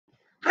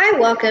Hi,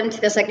 welcome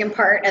to the second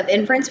part of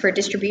Inference for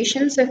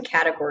distributions of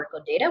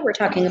categorical data. We're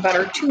talking about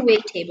our two-way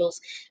tables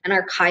and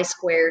our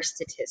chi-square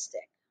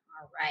statistic.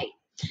 All right,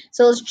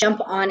 so let's jump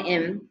on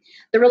in.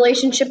 The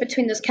relationship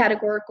between those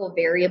categorical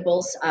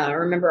variables,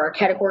 remember our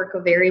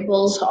categorical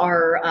variables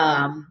are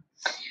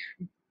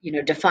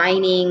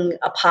defining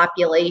a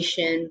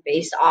population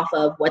based off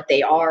of what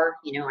they are.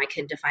 I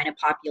can define a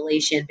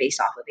population based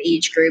off of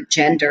age group,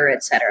 gender,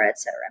 et cetera, et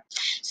cetera.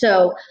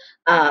 So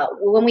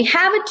when we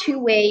have a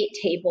two-way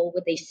table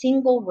with a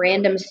single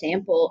random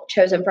sample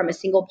chosen from a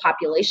single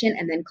population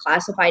and then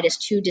classified as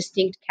two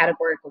distinct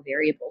categorical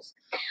variables,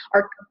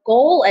 our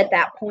goal at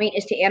that point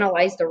is to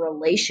analyze the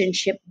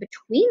relationship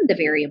between the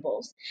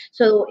variables.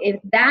 So if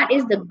that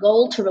is the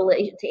goal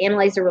to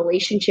analyze the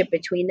relationship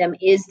between them,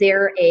 is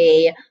there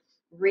a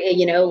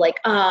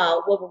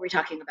what were we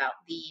talking about?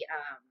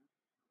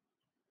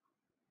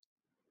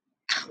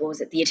 What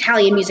was it, the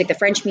Italian music, the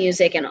French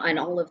music, and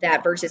all of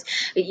that versus,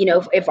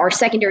 if our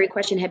secondary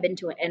question had been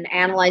to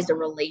analyze the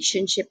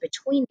relationship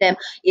between them,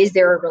 is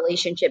there a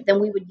relationship? Then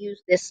we would use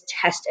this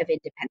test of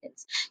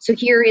independence. So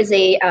here is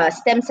a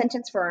STEM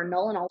sentence for our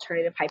null and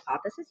alternative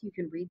hypothesis. You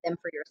can read them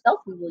for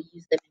yourself. We will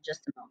use them in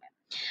just a moment.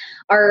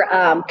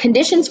 Our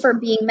conditions for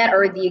being met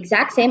are the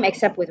exact same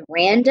except with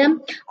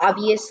random.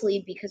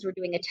 Obviously, because we're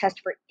doing a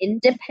test for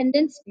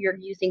independence, you're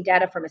using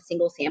data from a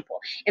single sample.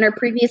 In our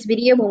previous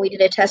video, when we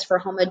did a test for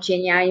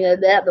homogeneity,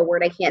 the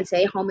word I can't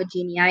say,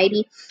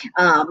 homogeneity,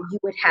 you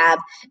would have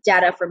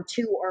data from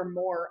two or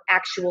more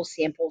actual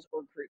samples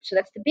or groups. So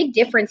that's the big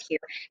difference here,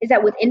 is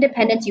that with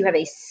independence, you have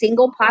a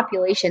single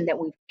population that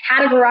we've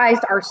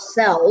categorized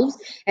ourselves,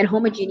 and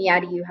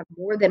homogeneity, you have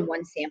more than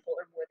one sample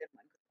or more than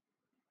one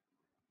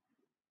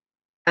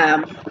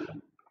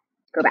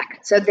go back.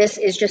 So this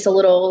is just a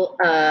little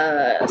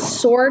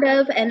sort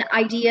of an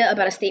idea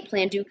about a state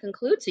plan do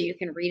conclude, so you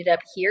can read it up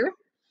here.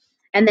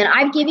 And then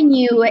I've given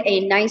you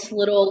a nice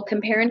little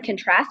compare and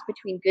contrast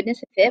between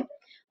goodness of fit,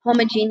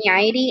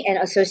 homogeneity, and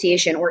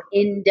association or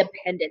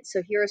independence.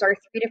 So here's our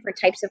three different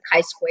types of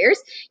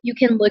chi-squares. You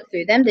can look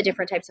through them, the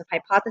different types of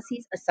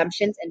hypotheses,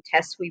 assumptions, and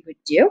tests we would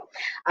do.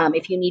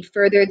 If you need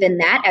further than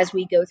that, as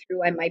we go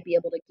through, I might be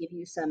able to give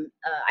you some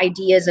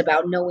ideas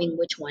about knowing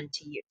which one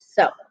to use.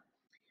 So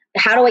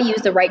how do I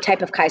use the right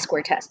type of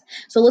chi-square test?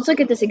 So let's look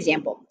at this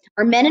example.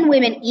 Are men and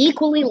women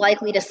equally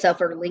likely to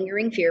suffer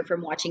lingering fear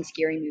from watching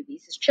scary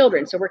movies as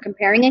children? So we're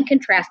comparing and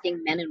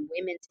contrasting men and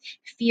women's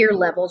fear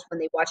levels when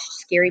they watch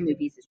scary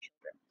movies as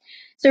children.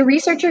 So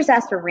researchers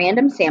asked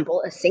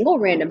a single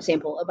random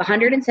sample of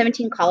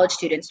 117 college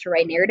students to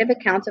write narrative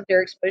accounts of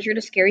their exposure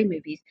to scary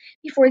movies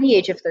before the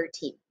age of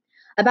 13.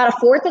 About a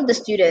fourth of the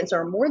students,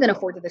 or more than a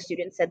fourth of the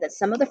students, said that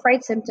some of the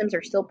fright symptoms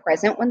are still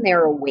present when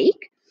they're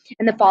awake.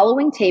 And the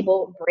following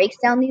table breaks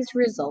down these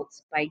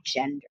results by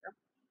gender.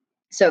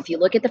 So if you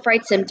look at the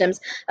fright symptoms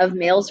of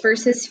males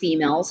versus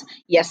females,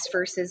 yes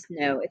versus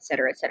no, et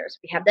cetera, et cetera. So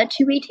we have that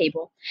two-way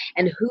table.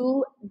 And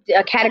who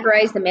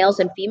categorized the males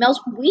and females?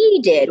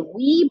 We did.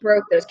 We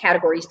broke those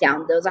categories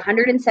down. Those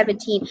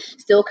 117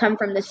 still come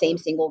from the same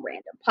single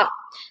random pop.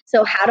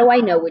 So how do I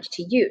know which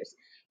to use?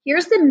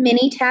 Here's the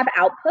Minitab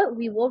output.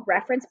 We will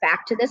reference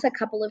back to this a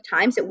couple of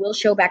times. It will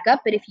show back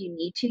up, but if you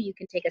need to, you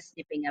can take a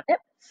snipping of it.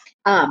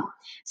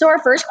 So our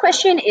first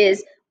question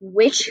is,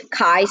 which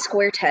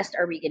chi-square test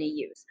are we going to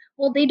use?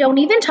 Well, they don't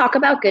even talk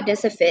about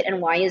goodness of fit,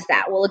 and why is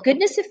that? Well, a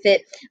goodness of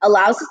fit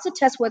allows us to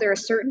test whether a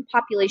certain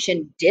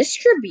population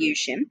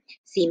distribution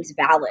seems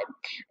valid.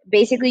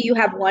 Basically, you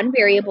have one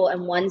variable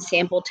and one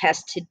sample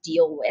test to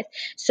deal with.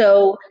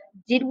 So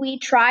did we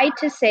try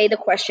to say the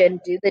question,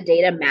 do the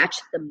data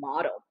match the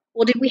model?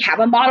 Well, did we have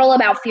a model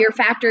about fear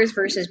factors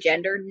versus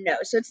gender? No.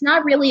 So it's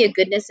not really a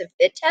goodness of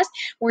fit test.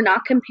 We're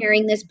not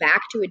comparing this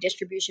back to a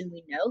distribution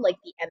we know, like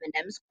the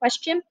M&M's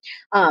question.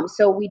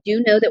 So we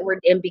do know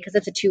that because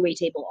it's a two-way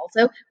table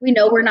also, we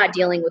know we're not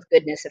dealing with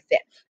goodness of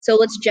fit. So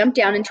let's jump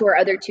down into our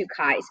other two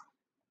chi's.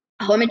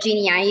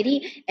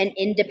 Homogeneity and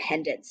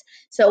independence.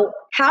 So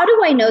how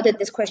do I know that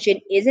this question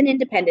is an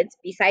independence,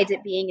 besides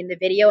it being in the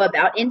video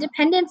about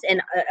independence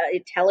and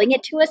telling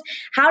it to us?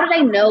 How did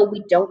I know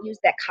we don't use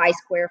that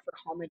chi-square for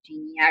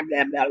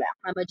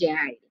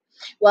homogeneity?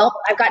 Well,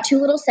 I've got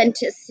two little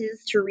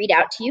sentences to read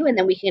out to you, and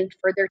then we can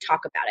further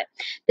talk about it.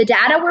 The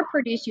data were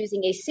produced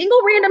using a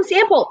single random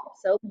sample,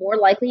 so more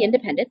likely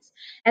independence,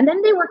 and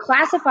then they were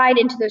classified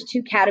into those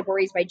two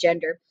categories by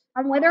gender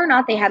on whether or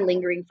not they had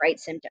lingering fright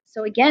symptoms.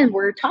 So again,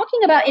 we're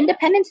talking about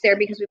independence there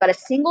because we've got a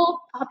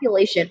single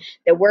population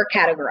that we're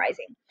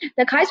categorizing.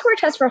 The chi-square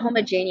test for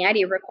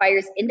homogeneity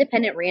requires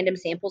independent random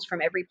samples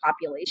from every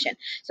population.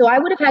 So I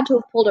would have had to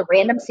have pulled a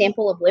random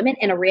sample of women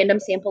and a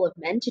random sample of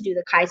men to do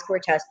the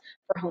chi-square test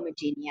for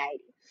homogeneity.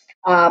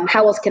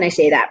 How else can I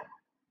say that?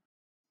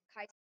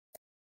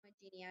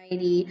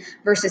 Homogeneity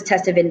versus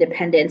test of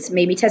independence.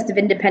 Maybe test of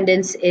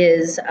independence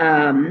is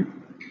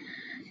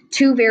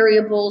two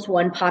variables,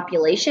 one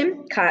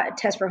population.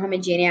 Test for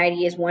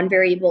homogeneity is one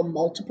variable,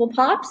 multiple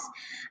pops.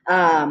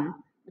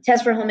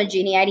 Test for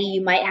homogeneity,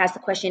 you might ask the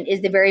question,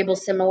 is the variable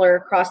similar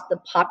across the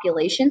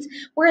populations?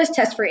 Whereas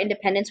test for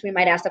independence, we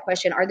might ask the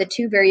question, are the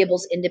two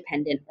variables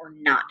independent or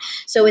not?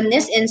 So in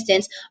this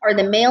instance, are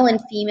the male and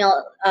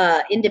female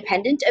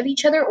independent of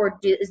each other, or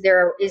is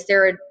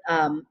there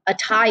a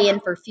tie-in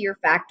for fear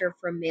factor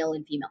from male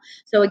and female?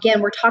 So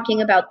again, we're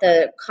talking about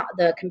the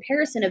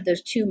comparison of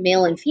those two,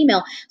 male and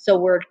female, so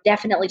we're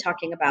definitely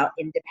talking about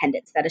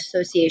independence, that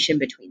association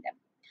between them.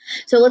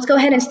 So let's go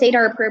ahead and state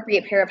our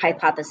appropriate pair of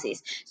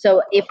hypotheses.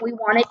 So if we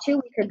wanted to,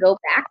 we could go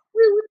back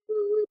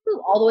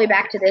all the way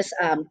back to this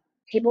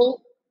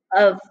table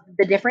of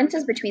the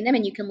differences between them,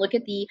 and you can look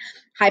at the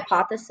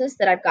hypothesis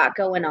that I've got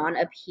going on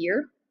up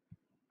here,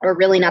 or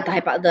really not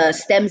the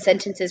stem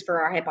sentences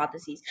for our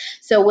hypotheses.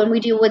 So when we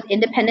deal with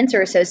independence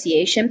or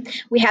association,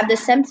 we have the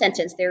stem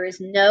sentence. There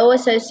is no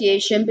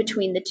association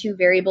between the two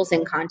variables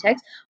in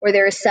context, or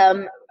there is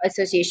some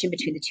association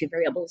between the two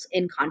variables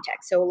in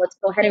context. So let's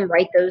go ahead and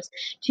write those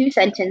two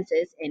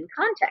sentences in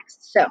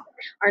context. So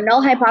our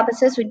null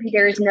hypothesis would be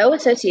there is no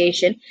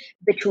association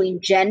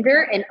between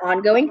gender and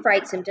ongoing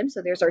fright symptoms.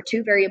 So there's our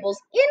two variables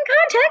in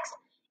context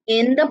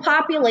in the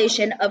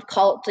population of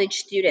college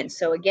students.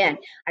 So again,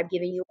 I've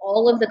given you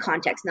all of the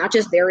context, not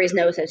just there is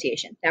no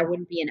association. That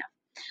wouldn't be enough.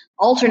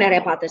 Alternate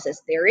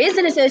hypothesis, there is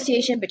an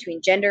association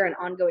between gender and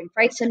ongoing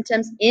fright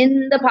symptoms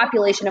in the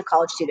population of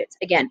college students.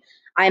 Again,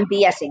 I am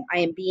BSing. I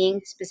am being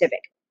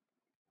specific.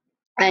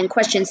 And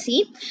question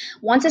C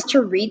wants us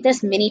to read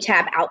this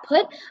mini-tab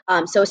output.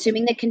 So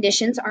assuming the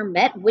conditions are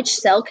met, which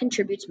cell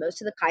contributes most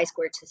to the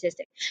chi-squared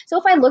statistic? So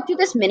if I look through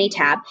this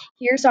mini-tab,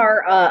 here's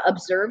our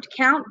observed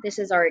count, this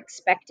is our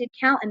expected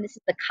count, and this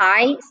is the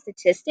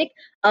chi-statistic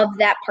of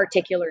that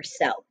particular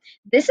cell.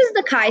 This is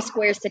the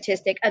chi-square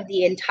statistic of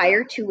the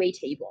entire two-way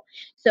table.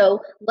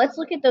 So let's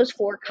look at those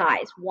four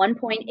chi's,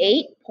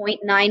 1.8,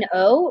 0.90,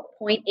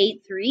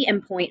 0.83,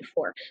 and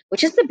 0.4.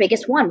 Which is the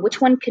biggest one? Which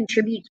one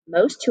contributes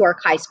most to our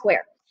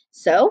chi-square?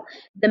 So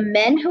the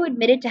men who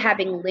admitted to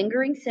having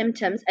lingering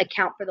symptoms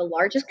account for the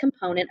largest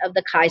component of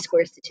the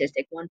chi-square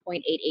statistic,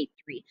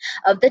 1.883,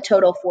 of the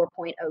total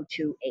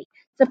 4.028. It's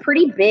a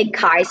pretty big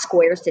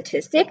chi-square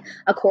statistic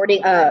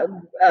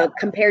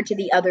compared to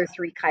the other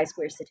three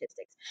chi-square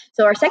statistics.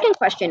 So our second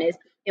question is,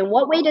 in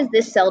what way does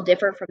this cell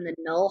differ from the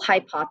null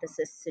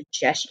hypothesis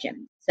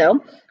suggestion?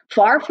 So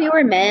far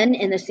fewer men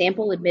in the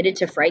sample admitted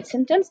to fright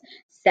symptoms,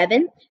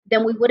 7,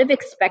 than we would have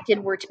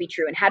expected were to be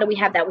true. And how do we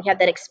have that? We have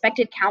that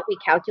expected count we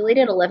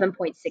calculated,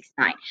 11.69.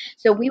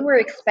 So we were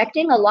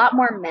expecting a lot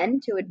more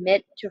men to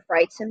admit to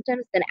fright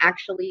symptoms than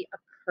actually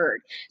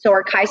occurred. So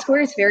our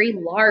chi-square is very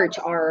large.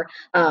 Our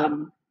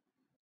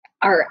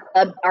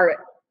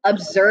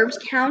observed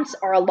counts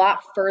are a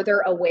lot further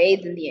away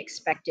than the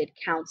expected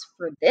counts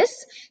for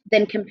this,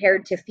 than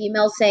compared to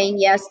females saying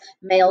yes,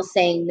 males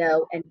saying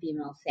no, and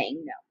females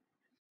saying no.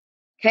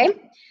 Okay?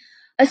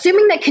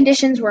 Assuming that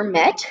conditions were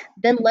met,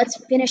 then let's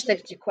finish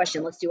the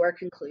question. Let's do our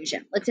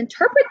conclusion. Let's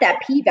interpret that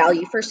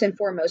p-value first and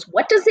foremost.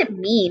 What does it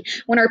mean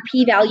when our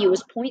p-value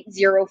is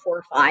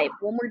 0.045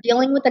 when we're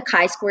dealing with a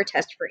chi-square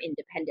test for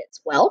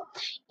independence? Well,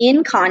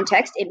 in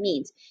context, it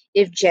means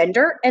if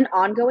gender and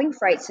ongoing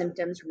fright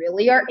symptoms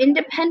really are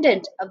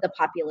independent of the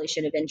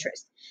population of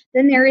interest,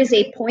 then there is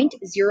a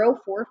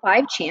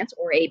 0.045 chance,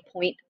 or a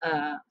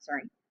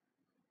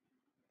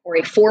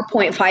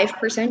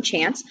 4.5%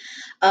 chance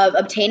of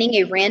obtaining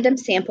a random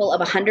sample of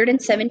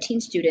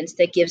 117 students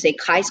that gives a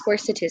chi-square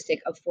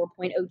statistic of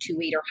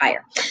 4.028 or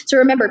higher. So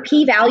remember,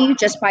 p-value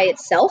just by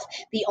itself,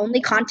 the only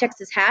context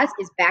this has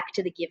is back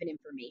to the given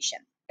information.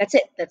 That's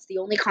it. That's the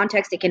only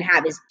context it can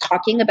have, is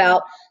talking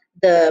about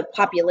the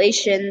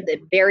population,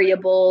 the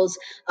variables,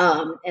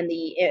 and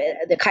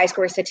the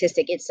chi-square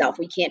statistic itself.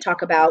 We can't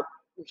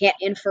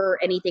infer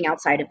anything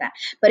outside of that.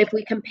 But if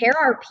we compare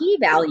our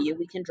p-value,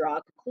 we can draw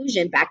a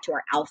conclusion back to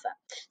our alpha.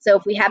 So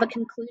if we have a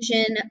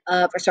conclusion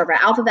of, our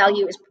alpha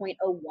value is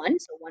 0.01,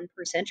 so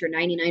 1% or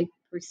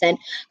 99%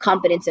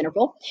 confidence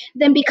interval,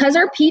 then because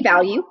our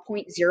p-value,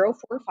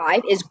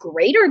 0.045, is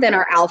greater than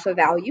our alpha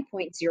value,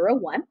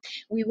 0.01,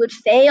 we would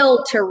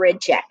fail to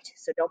reject.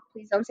 So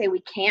please don't say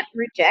we can't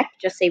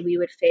reject, just say we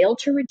would fail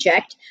to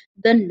reject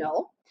the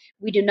null.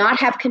 We do not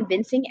have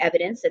convincing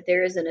evidence that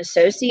there is an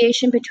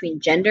association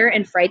between gender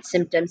and fright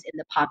symptoms in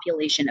the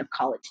population of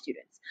college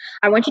students.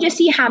 I want you to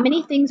see how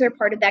many things are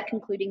part of that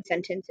concluding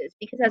sentences,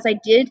 because as I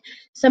did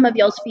some of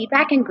y'all's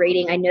feedback and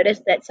grading, I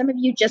noticed that some of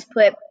you just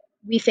put,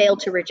 we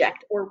failed to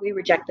reject, or we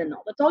reject the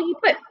null. That's all you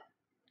put.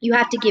 You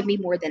have to give me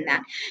more than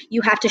that.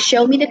 You have to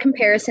show me the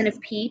comparison of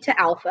P to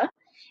alpha,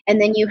 and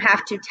then you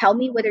have to tell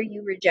me whether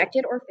you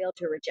rejected or failed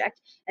to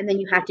reject, and then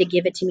you have to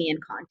give it to me in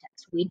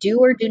context. We do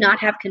or do not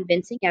have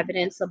convincing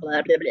evidence, blah,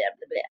 blah, blah, blah,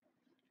 blah.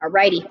 All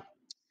righty.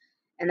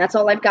 And that's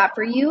all I've got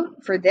for you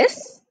for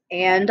this,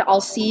 and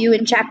I'll see you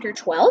in chapter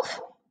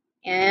 12,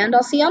 and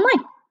I'll see you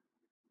online.